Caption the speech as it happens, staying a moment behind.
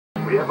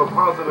We have a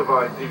positive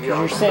ID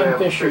on you're saying Sam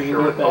Fisher, you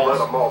Fisher whip at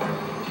Valletta, ass. Malta.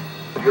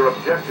 Your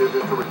objective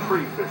is to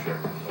retrieve Fisher.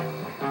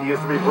 He is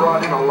to be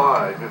brought in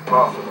alive if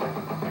possible.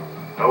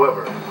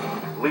 However,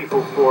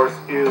 lethal force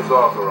is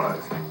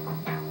authorized.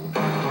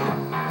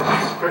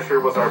 Fisher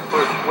was our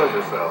first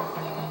Splintercell.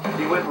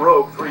 He went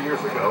rogue 3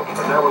 years ago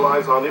and now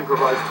relies on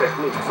improvised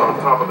techniques on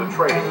top of the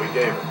training we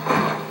gave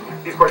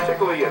him. He's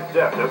particularly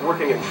adept at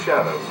working in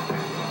shadows.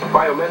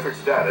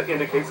 Biometrics data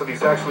indicates that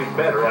he's actually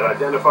better at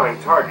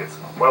identifying targets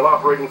while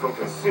operating from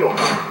concealment.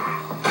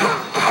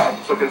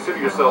 So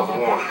consider yourself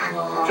warned.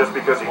 Just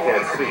because you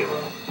can't see him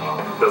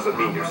doesn't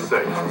mean you're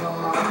safe.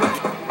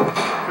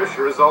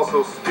 Fisher is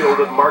also skilled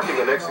at marking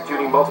and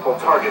executing multiple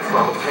targets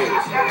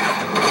simultaneously.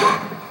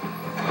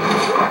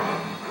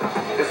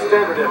 His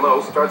standard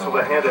MO starts with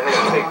a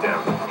hand-to-hand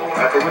takedown,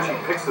 after which he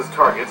picks his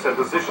targets and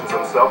positions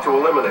himself to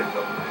eliminate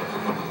them.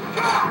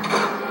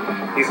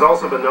 He's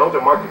also been known to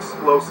mark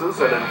explosives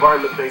and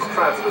environment-based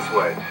traps this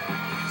way,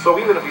 so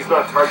even if he's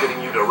not targeting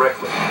you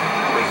directly,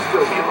 he may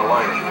still be in the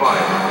line of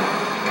fire.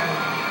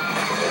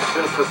 And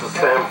since this is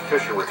Sam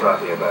Fisher we're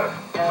talking about,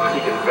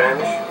 he can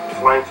vanish,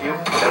 flank you,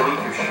 and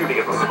leave you shooting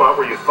at the spot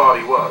where you thought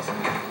he was,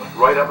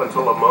 right up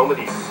until the moment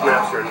he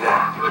snaps your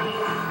neck.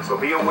 So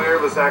be aware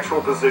of his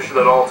actual position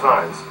at all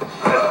times,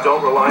 and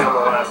don't rely on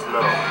the last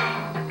no.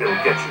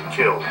 It'll get you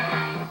killed.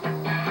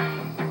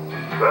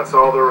 That's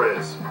all there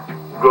is.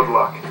 Good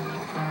luck.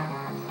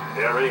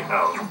 Harry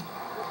out.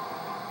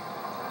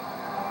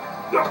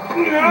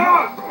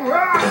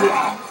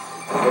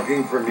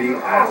 Looking for me,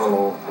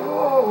 asshole.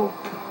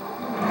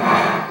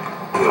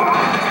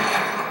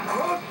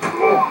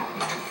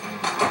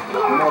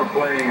 No more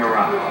playing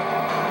around.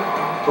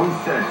 Who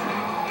sent you?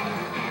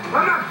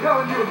 I'm not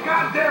telling you a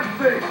goddamn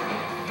thing!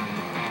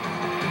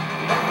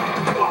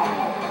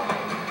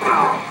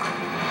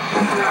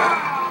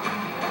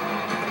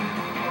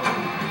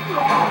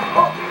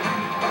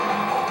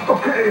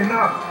 Okay,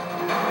 enough.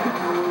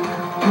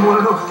 You want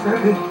to know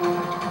Sandy?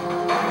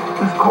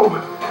 It's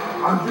Coleman.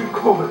 Andre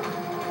Coleman.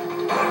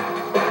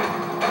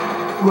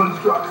 Runs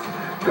trucks,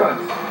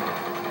 guns,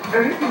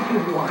 anything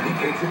people want, he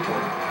takes it for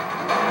you.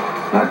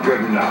 Not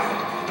good enough.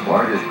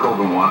 Why does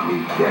Coleman want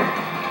me dead?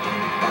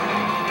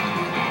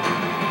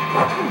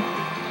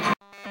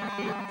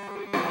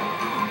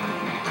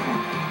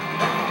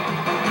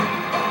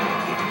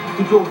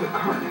 He drove the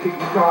car to take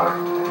your daughter.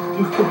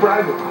 Used to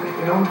brag about it,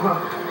 you know?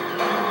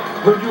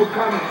 Heard you were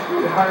communist, so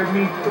he hired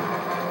me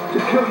to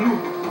kill you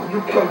when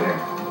you killed him.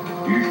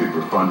 You should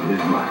refund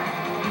his money.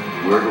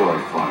 Where do I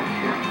find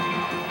him?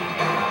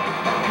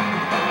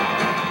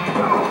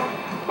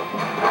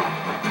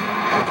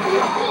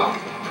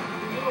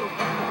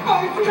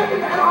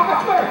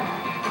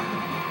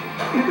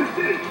 In the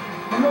city,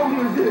 the old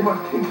museum on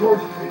King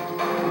George Street.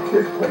 It's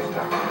his place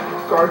now.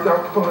 Guards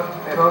out front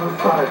and on the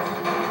sides.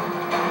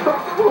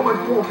 Don't tell him I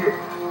told you.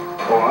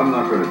 Oh, I'm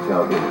not going to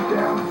tell you a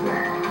damn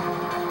thing.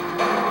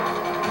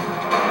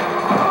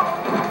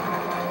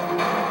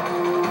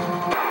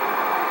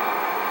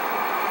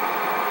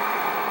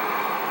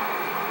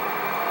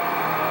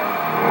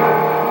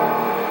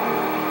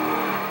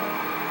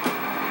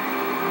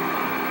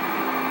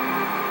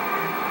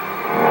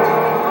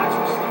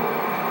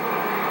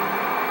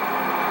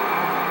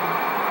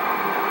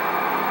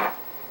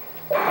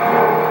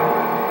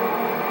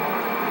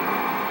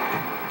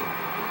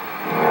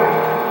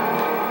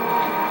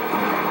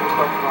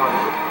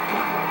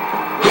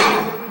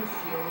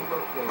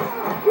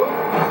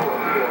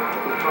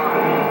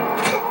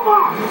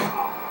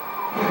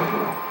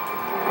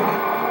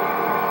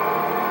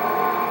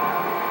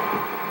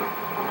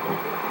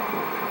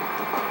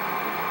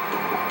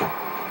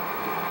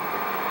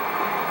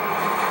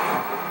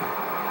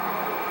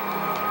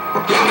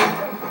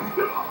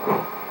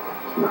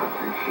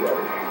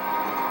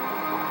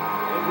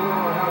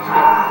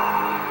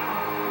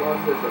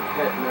 There's a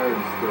pet nerd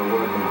still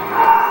working.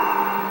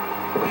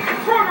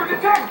 Intruder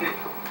detected!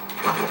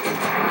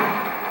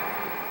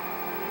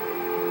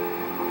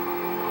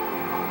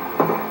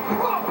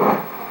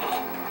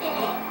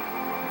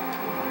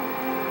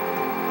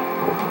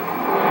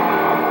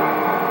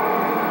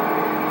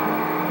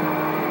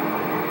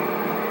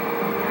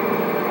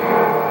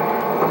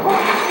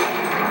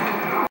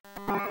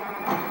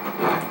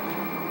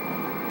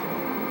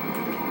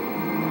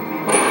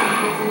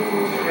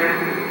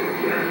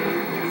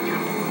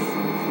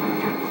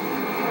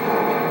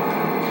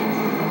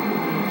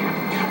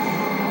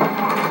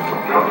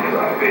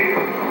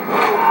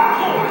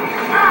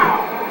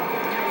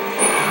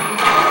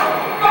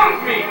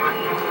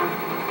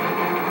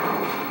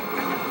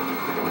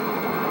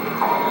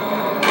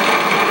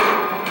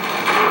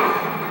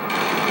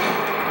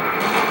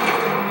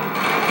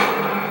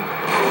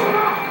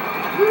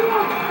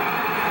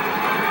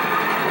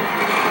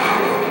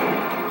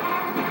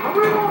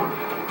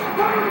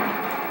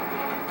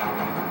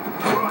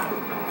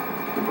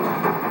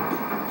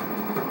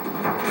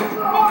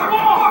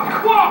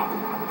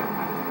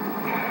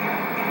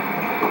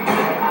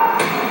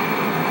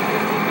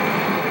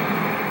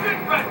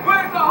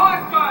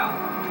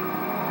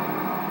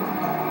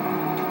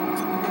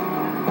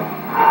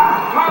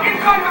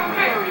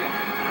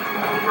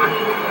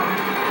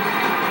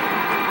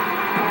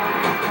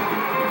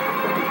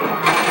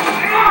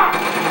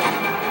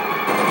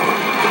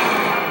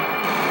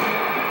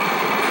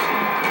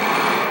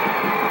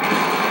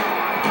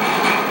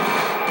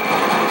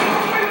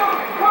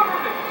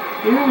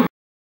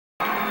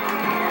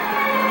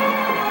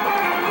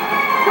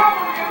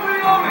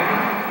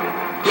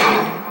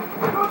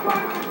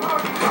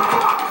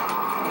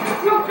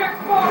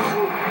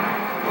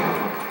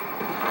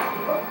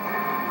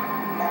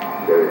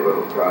 Very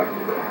little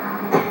time there.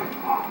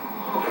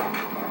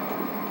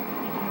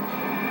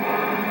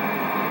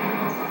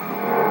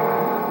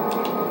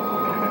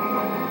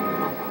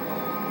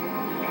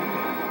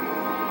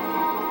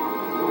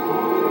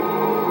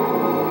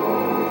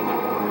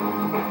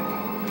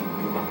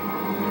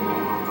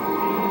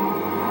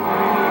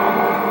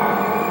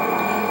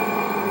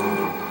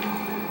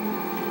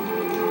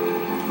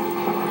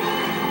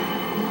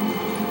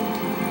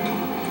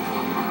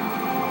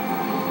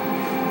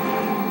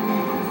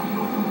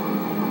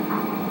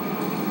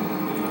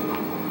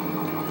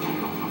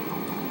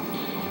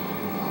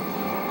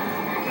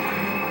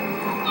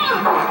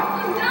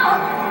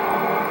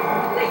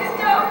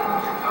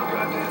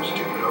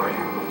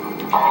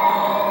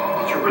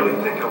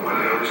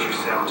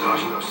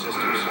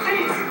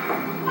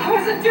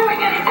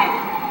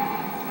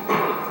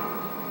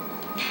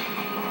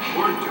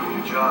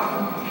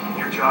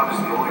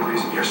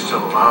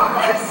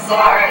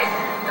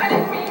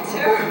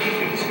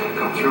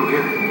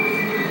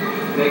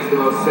 Makes the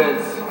most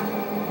sense.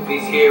 If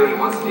he's here and he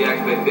wants to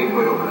deactivate Big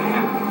Boy over the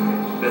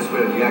hammer, the best way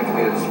to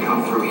deactivate it is to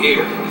come through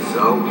here.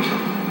 So,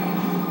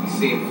 he's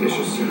seeing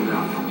Fisher soon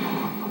enough.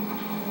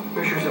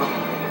 Fisher's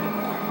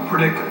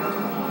predictable.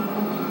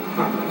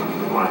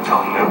 You want to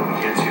tell him that when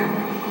he gets here?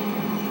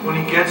 When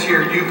he gets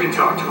here, you can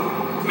talk to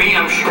him. Me,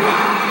 I'm sure.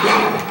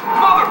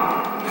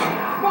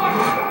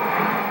 Mother!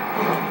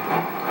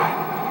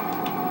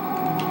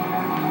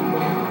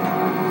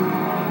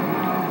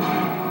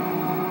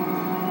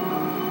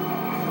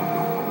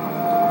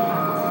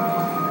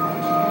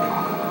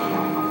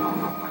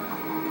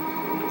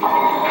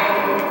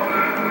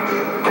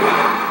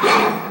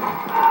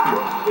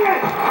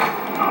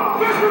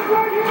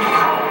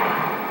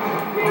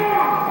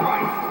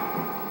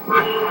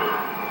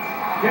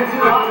 Get to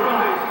the